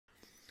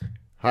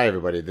Hi,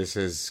 everybody. This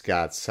is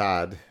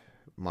Saad.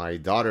 My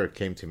daughter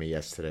came to me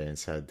yesterday and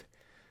said,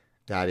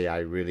 Daddy, I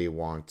really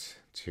want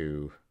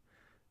to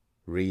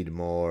read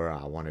more.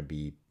 I want to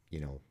be,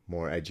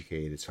 more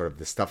educated. Sort of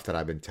the stuff that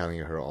I've been telling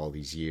her all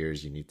these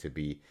years. You need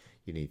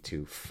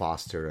to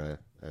foster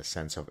a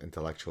sense of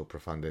intellectual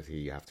profundity.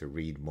 You have to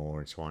read more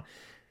and so on.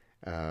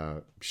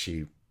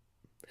 It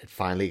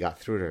finally got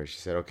through to her. She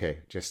said,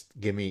 okay, just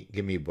give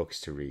me books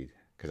to read.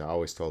 Because I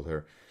always told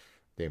her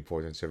the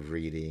importance of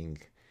reading.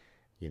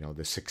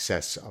 The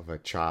success of a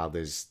child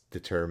is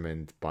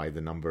determined by the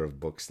number of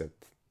books that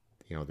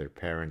their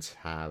parents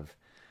have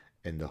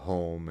in the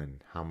home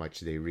and how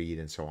much they read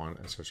and so on.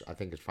 And so I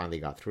think it finally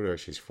got through to her.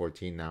 She's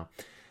 14 now.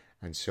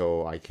 And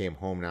so I came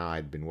home now.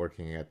 I'd been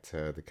working at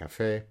the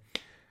cafe,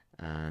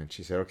 and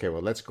she said, okay,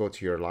 well, let's go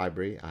to your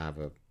library. I have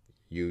a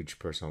huge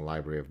personal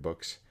library of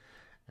books.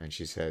 And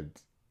she said,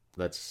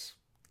 let's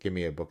give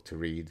me a book to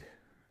read,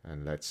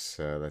 and let's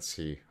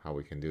see how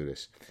we can do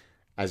this.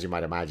 As you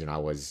might imagine, I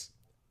was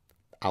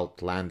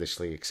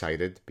outlandishly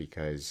excited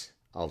because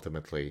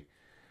ultimately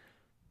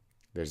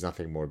there's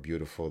nothing more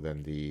beautiful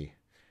than the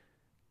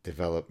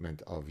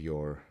development of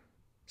your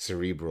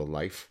cerebral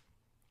life.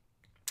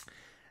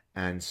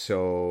 And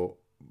so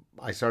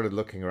I started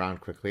looking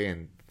around quickly,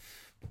 and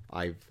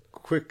I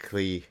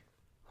quickly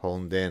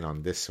honed in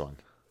on this one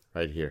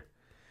right here: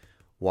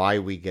 Why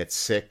We Get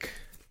Sick,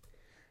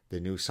 The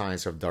New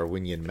Science of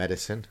Darwinian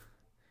Medicine,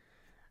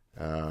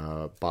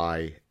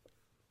 by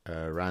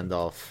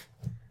Randolph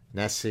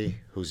Nessie,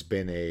 who's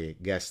been a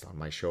guest on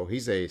my show.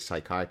 He's a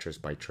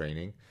psychiatrist by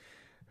training,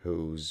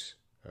 whose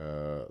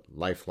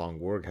lifelong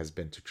work has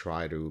been to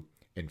try to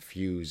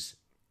infuse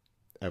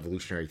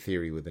evolutionary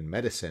theory within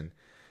medicine,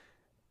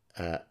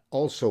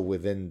 also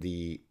within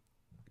the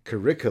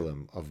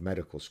curriculum of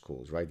medical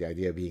schools, right? The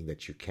idea being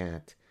that you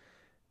can't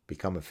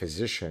become a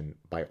physician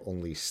by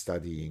only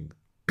studying,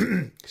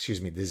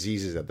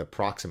 diseases at the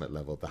proximate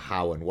level, the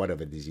how and what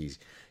of a disease.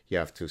 You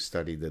have to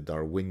study the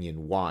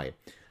Darwinian why,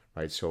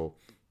 right? So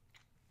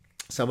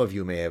some of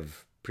you may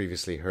have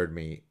previously heard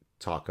me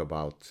talk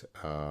about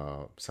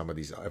some of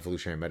these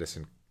evolutionary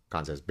medicine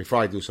concepts. Before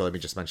I do so, let me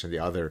just mention the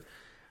other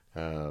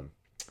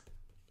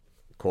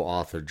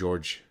co-author,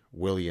 George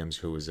Williams,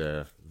 who is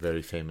a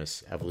very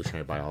famous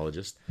evolutionary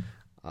biologist.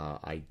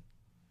 I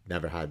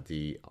never had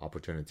the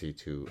opportunity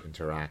to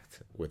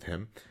interact with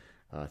him.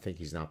 I think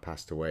he's now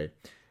passed away.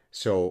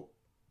 So,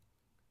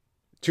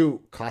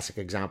 two classic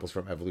examples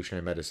from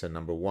evolutionary medicine.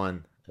 Number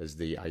one is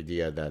the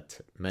idea that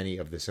many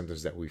of the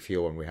symptoms that we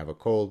feel when we have a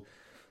cold,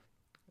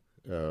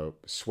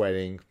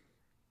 sweating,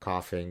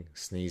 coughing,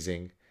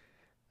 sneezing,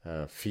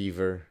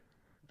 fever,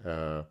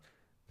 the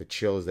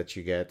chills that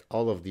you get,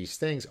 all of these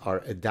things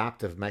are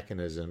adaptive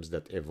mechanisms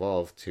that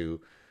evolve to,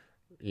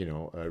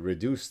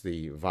 reduce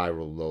the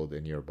viral load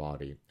in your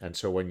body. And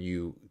so when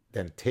you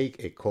then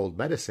take a cold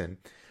medicine,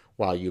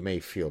 while you may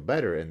feel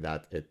better in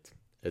that it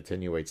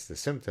attenuates the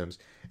symptoms,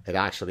 it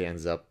actually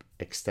ends up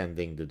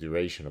extending the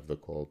duration of the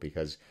cold,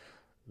 because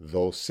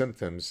those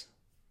symptoms,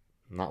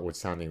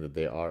 notwithstanding that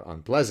they are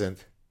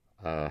unpleasant,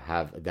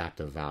 have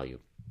adaptive value.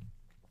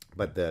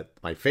 But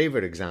my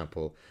favorite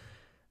example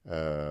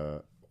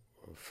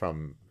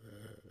from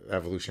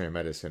evolutionary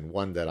medicine,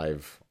 one that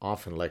I've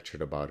often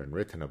lectured about and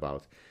written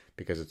about,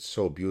 because it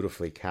so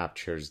beautifully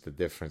captures the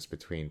difference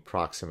between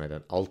proximate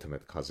and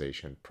ultimate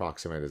causation.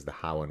 Proximate is the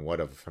how and what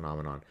of a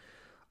phenomenon.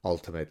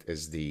 Ultimate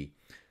is the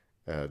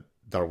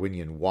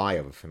Darwinian why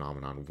of a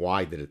phenomenon.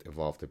 Why did it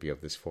evolve to be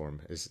of this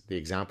form? Is the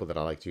example that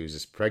I like to use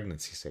is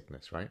pregnancy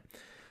sickness, right?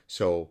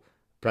 So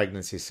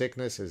pregnancy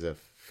sickness is a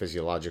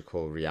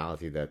physiological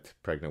reality that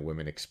pregnant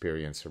women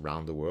experience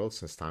around the world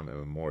since time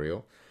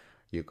immemorial.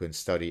 You can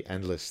study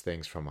endless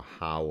things from a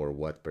how or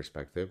what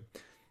perspective.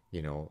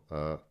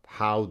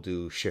 How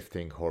do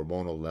shifting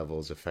hormonal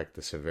levels affect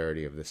the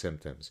severity of the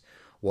symptoms?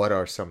 What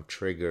are some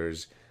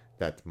triggers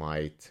that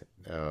might,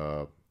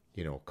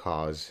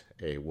 cause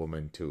a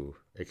woman to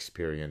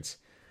experience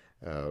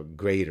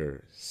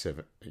greater,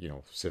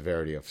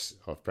 severity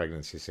of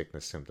pregnancy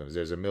sickness symptoms?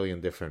 There's a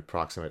million different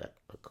proximate,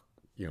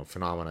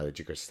 phenomena that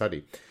you could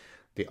study.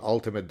 The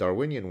ultimate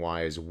Darwinian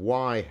why is,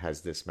 why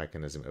has this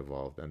mechanism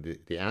evolved? And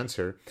the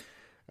answer,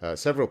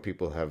 several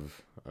people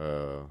have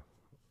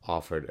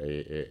offered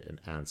an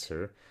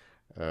answer.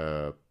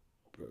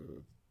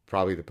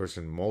 Probably the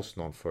person most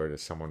known for it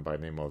is someone by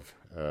the name of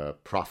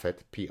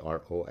Prophet,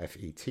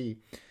 Profet,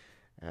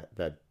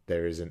 that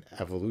there is an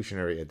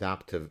evolutionary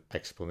adaptive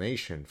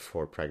explanation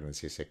for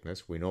pregnancy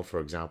sickness. We know, for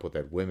example,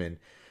 that women,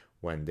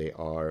 when they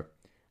are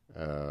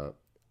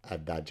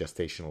at that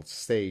gestational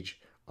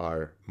stage,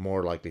 are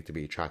more likely to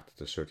be attracted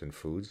to certain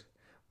foods,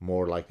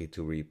 more likely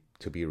to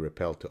be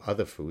repelled to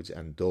other foods,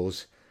 and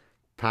those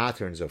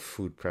patterns of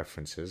food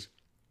preferences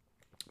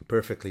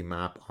perfectly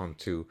map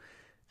onto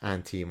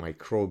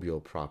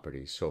antimicrobial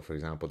properties. So, for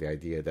example, the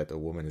idea that a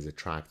woman is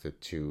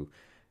attracted to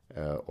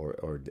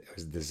or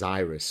is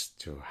desirous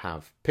to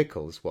have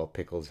pickles, well,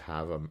 pickles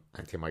have an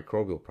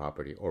antimicrobial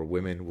property, or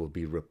women will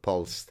be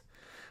repulsed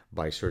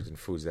by certain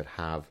foods that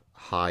have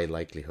high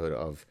likelihood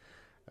of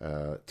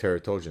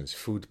teratogens,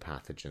 food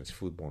pathogens,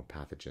 foodborne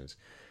pathogens.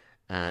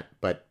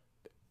 But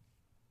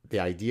the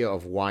idea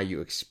of why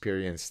you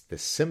experience the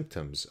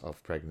symptoms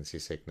of pregnancy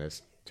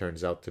sickness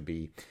turns out to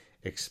be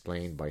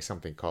explained by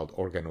something called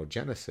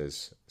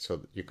organogenesis.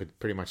 So you could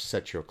pretty much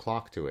set your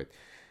clock to it.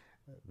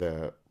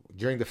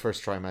 During the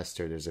first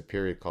trimester, there's a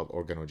period called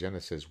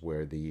organogenesis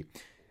where the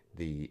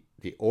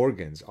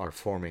organs are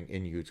forming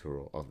in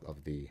utero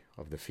of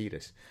the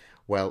fetus.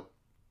 Well,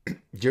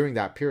 during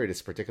that period,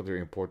 it's particularly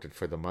important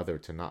for the mother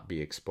to not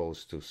be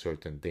exposed to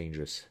certain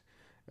dangerous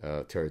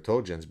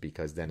teratogens,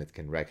 because then it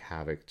can wreak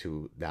havoc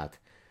to that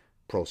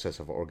process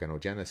of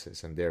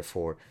organogenesis, and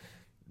therefore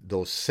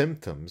those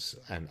symptoms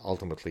and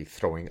ultimately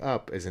throwing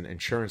up is an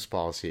insurance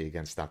policy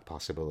against that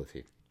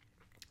possibility.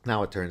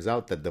 Now, it turns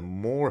out that the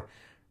more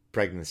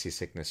pregnancy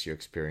sickness you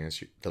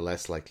experience, the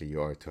less likely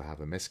you are to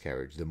have a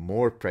miscarriage. The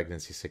more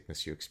pregnancy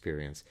sickness you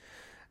experience,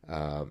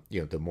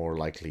 the more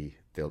likely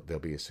there'll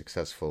be a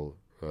successful,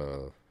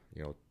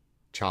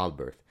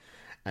 childbirth.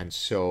 And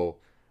so,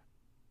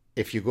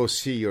 if you go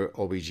see your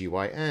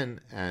OBGYN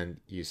and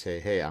you say,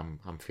 hey, I'm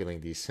feeling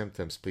these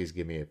symptoms, please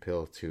give me a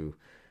pill to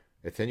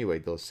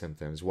attenuate those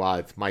symptoms. While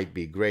it might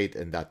be great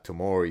in that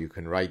tomorrow you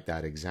can write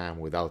that exam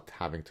without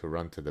having to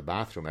run to the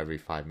bathroom every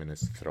 5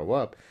 minutes to throw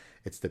up,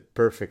 it's the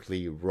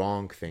perfectly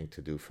wrong thing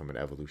to do from an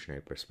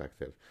evolutionary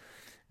perspective.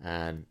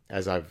 And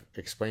as I've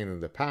explained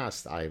in the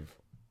past, I've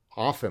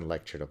often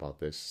lectured about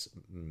this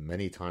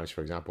many times.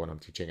 For example, when I'm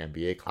teaching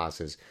MBA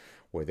classes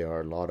where there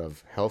are a lot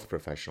of health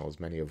professionals,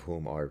 many of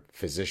whom are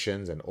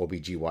physicians and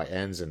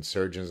OBGYNs and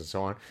surgeons and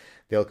so on,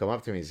 they'll come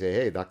up to me and say,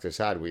 hey, Dr.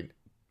 Saad,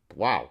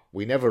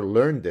 we never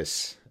learned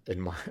this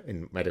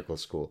in medical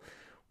school.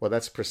 Well,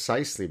 that's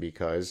precisely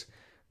because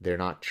they're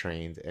not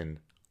trained in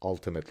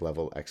ultimate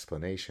level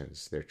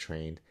explanations. They're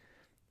trained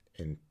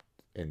in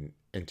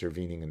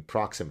intervening in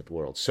proximate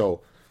worlds.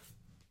 So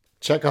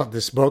check out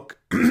this book,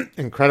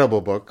 incredible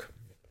book.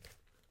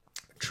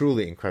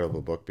 Truly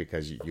incredible book,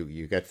 because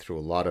you get through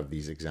a lot of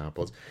these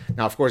examples.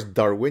 Now, of course,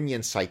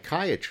 Darwinian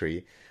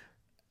psychiatry,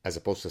 as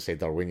opposed to, say,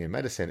 Darwinian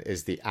medicine,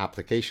 is the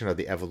application of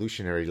the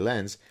evolutionary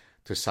lens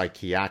to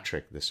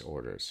psychiatric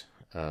disorders,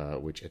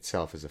 which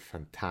itself is a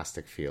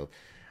fantastic field.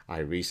 I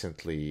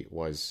recently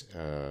was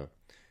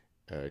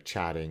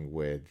chatting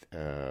with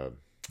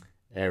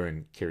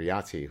Aaron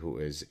Kiriati, who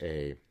is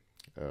a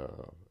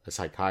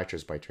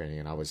psychiatrist by training,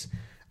 and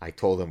I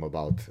told him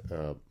about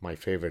my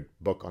favorite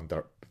book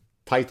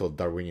titled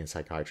Darwinian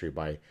Psychiatry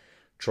by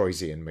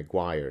Troisi and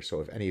Maguire.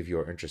 So if any of you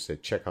are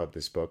interested, check out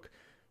this book.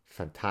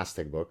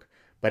 Fantastic book.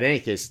 But in any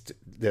case,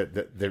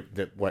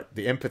 the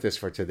impetus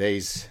for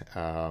today's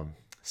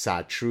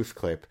Sad Truth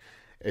clip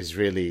is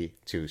really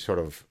to sort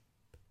of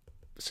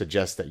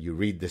suggest that you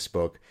read this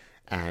book,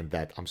 and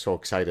that I'm so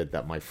excited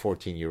that my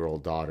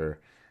 14-year-old daughter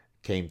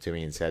came to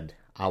me and said,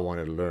 I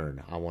want to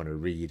learn, I want to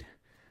read.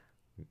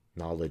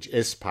 Knowledge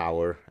is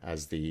power,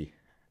 as the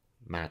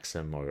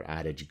maxim or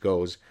adage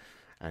goes.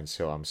 And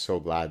so I'm so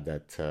glad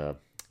that,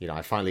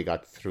 I finally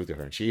got through to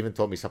her. And she even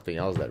told me something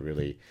else that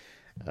really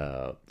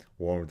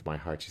warmed my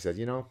heart. She said,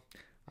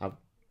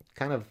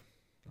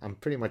 I'm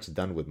pretty much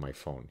done with my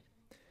phone.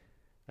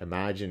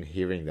 Imagine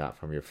hearing that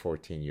from your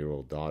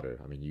 14-year-old daughter.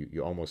 I mean,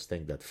 you almost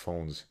think that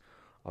phones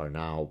are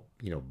now,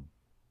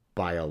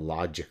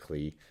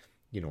 biologically,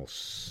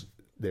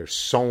 they're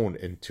sewn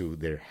into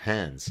their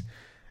hands.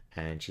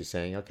 And she's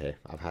saying, okay,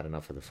 I've had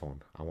enough of the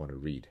phone. I want to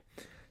read.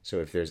 So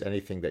if there's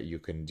anything that you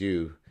can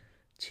do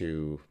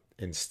to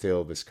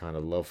instill this kind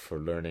of love for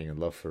learning and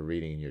love for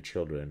reading in your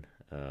children,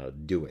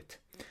 do it.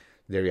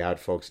 There you have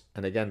it, folks.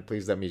 And again,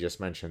 please let me just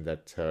mention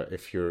that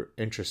if you're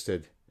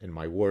interested in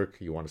my work,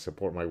 you want to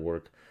support my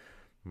work,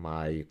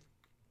 my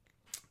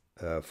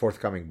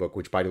forthcoming book,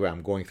 which, by the way,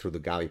 I'm going through the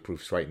galley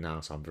proofs right now,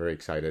 so I'm very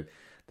excited.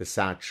 The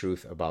Sad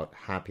Truth About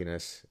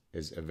Happiness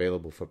is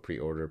available for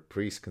pre-order.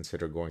 Please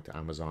consider going to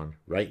Amazon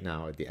right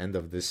now at the end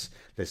of this,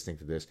 listening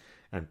to this,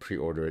 and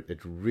pre-order it. It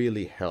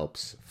really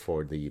helps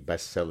for the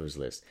bestsellers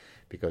list,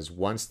 because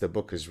once the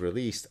book is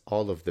released,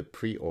 all of the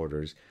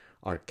pre-orders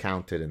are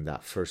counted in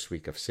that first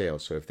week of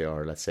sales. So if there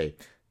are, let's say,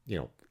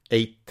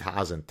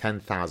 8,000,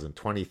 10,000,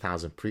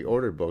 20,000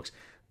 pre-ordered books,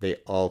 they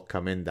all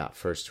come in that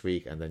first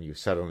week, and then you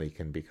suddenly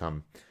can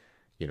become,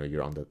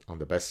 you're on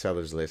the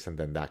bestsellers list, and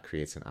then that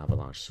creates an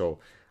avalanche. So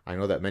I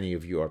know that many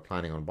of you are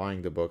planning on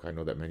buying the book. I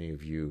know that many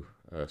of you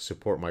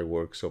support my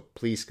work, so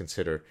please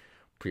consider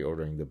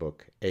pre-ordering the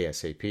book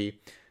ASAP.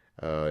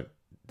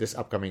 This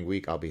upcoming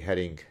week, I'll be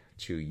heading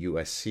to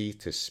USC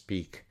to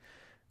speak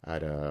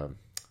at a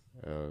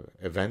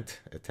event,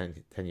 a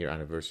 10-year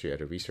anniversary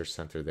at a research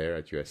center there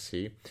at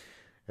USC.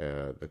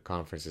 The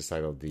conference is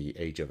titled The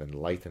Age of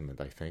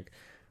Enlightenment, I think.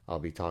 I'll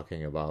be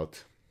talking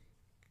about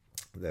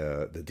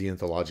the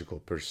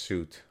deontological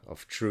pursuit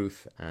of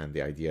truth and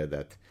the idea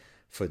that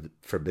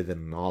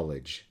forbidden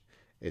knowledge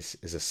is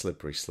a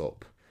slippery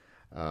slope.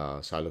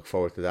 So I look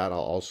forward to that. I'll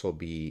also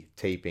be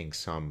taping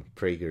some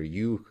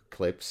PragerU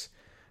clips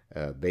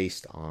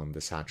based on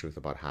the Sad Truth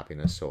About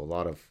Happiness. So a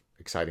lot of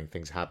exciting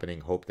things happening.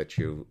 Hope that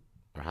you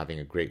are having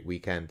a great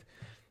weekend.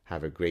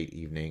 Have a great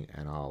evening,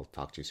 and I'll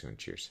talk to you soon.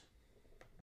 Cheers.